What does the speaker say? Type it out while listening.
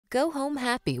Go home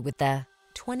happy with the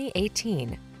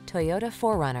 2018 Toyota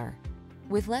 4Runner.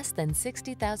 With less than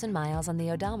 60,000 miles on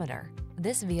the odometer,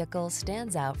 this vehicle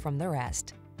stands out from the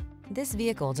rest. This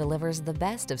vehicle delivers the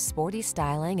best of sporty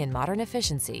styling and modern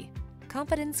efficiency.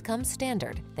 Confidence comes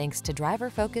standard thanks to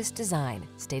driver-focused design,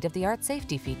 state-of-the-art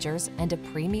safety features, and a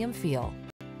premium feel.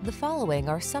 The following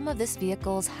are some of this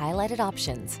vehicle's highlighted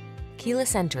options: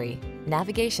 keyless entry,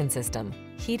 navigation system,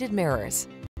 heated mirrors,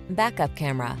 backup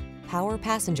camera, power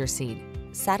passenger seat,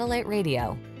 satellite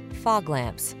radio, fog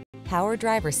lamps, power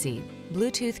driver seat,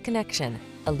 Bluetooth connection,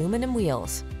 aluminum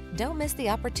wheels. Don't miss the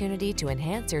opportunity to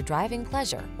enhance your driving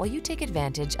pleasure while you take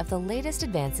advantage of the latest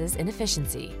advances in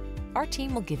efficiency. Our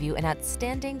team will give you an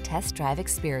outstanding test drive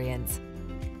experience.